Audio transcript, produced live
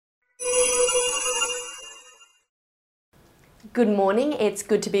Good morning. It's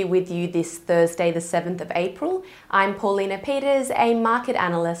good to be with you this Thursday, the 7th of April. I'm Paulina Peters, a market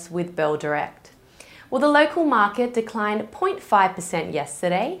analyst with Bell Direct. Well, the local market declined 0.5%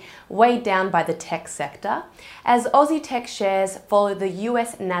 yesterday, weighed down by the tech sector, as Aussie tech shares followed the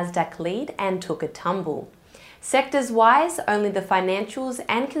US Nasdaq lead and took a tumble. Sectors-wise, only the financials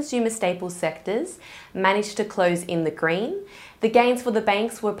and consumer staples sectors managed to close in the green. The gains for the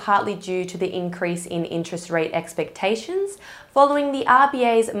banks were partly due to the increase in interest rate expectations following the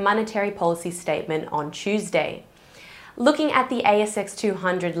RBA's monetary policy statement on Tuesday. Looking at the ASX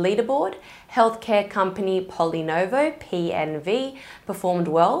 200 leaderboard, healthcare company PolyNovo, PNV, performed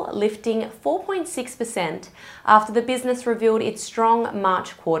well, lifting 4.6% after the business revealed its strong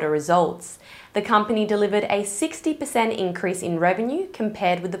March quarter results. The company delivered a 60% increase in revenue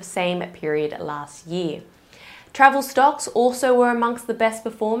compared with the same period last year. Travel stocks also were amongst the best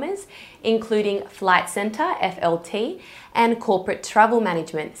performers, including Flight Centre, FLT, and Corporate Travel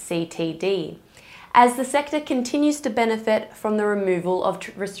Management, CTD, as the sector continues to benefit from the removal of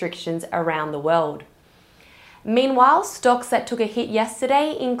restrictions around the world. Meanwhile, stocks that took a hit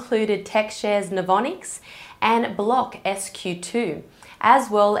yesterday included tech shares Novonix and Block SQ2, as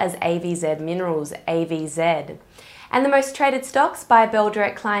well as AVZ Minerals, AVZ. And the most traded stocks by Bell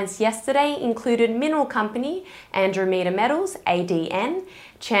Direct clients yesterday included Mineral Company, Andromeda Metals, ADN,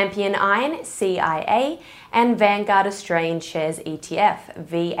 Champion Iron, CIA, and Vanguard Australian Shares ETF,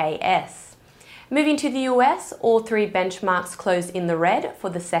 VAS. Moving to the US, all three benchmarks closed in the red for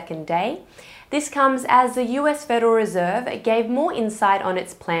the second day. This comes as the US Federal Reserve gave more insight on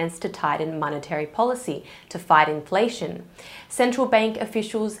its plans to tighten monetary policy to fight inflation. Central bank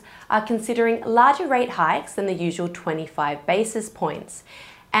officials are considering larger rate hikes than the usual 25 basis points.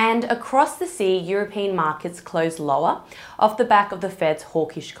 And across the sea, European markets closed lower off the back of the Fed's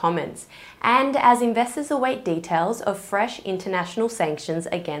hawkish comments, and as investors await details of fresh international sanctions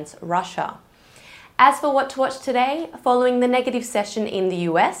against Russia. As for what to watch today, following the negative session in the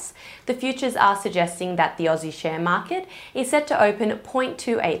US, the futures are suggesting that the Aussie share market is set to open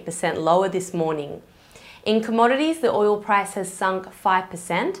 0.28% lower this morning. In commodities, the oil price has sunk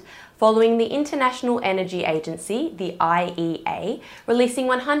 5%, following the International Energy Agency, the IEA, releasing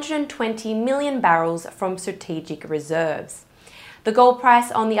 120 million barrels from strategic reserves. The gold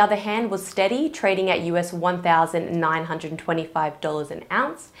price, on the other hand, was steady, trading at US $1,925 an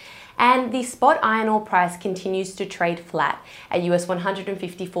ounce, and the spot iron ore price continues to trade flat at US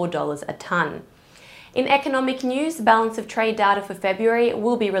 $154 a tonne. In economic news, balance of trade data for February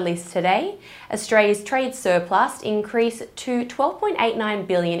will be released today. Australia's trade surplus increased to $12.89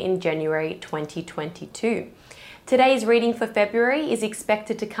 billion in January 2022. Today's reading for February is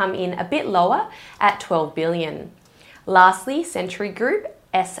expected to come in a bit lower at $12 billion. Lastly, Century Group,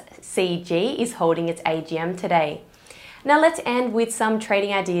 SCG, is holding its AGM today. Now let's end with some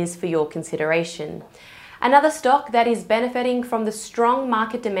trading ideas for your consideration. Another stock that is benefiting from the strong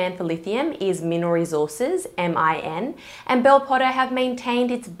market demand for lithium is Mineral Resources, MIN, and Bell Potter have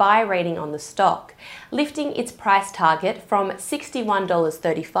maintained its buy rating on the stock, lifting its price target from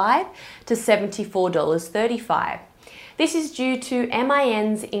 $61.35 to $74.35. This is due to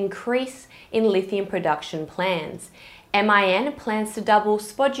MIN's increase in lithium production plans. MIN plans to double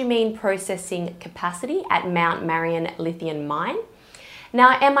spodumene processing capacity at Mount Marion lithium mine.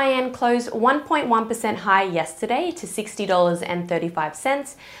 Now, MIN closed 1.1% higher yesterday to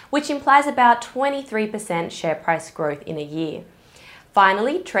 $60.35, which implies about 23% share price growth in a year.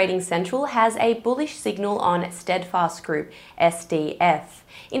 Finally, Trading Central has a bullish signal on Steadfast Group, SDF,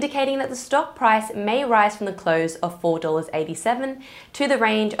 indicating that the stock price may rise from the close of $4.87 to the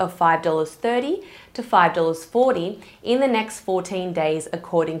range of $5.30 to $5.40 in the next 14 days,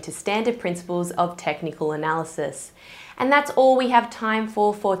 according to standard principles of technical analysis. And that's all we have time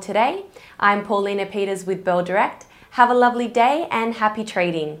for today. I'm Paulina Peters with Bell Direct. Have a lovely day and happy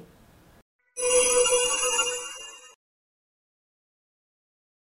trading.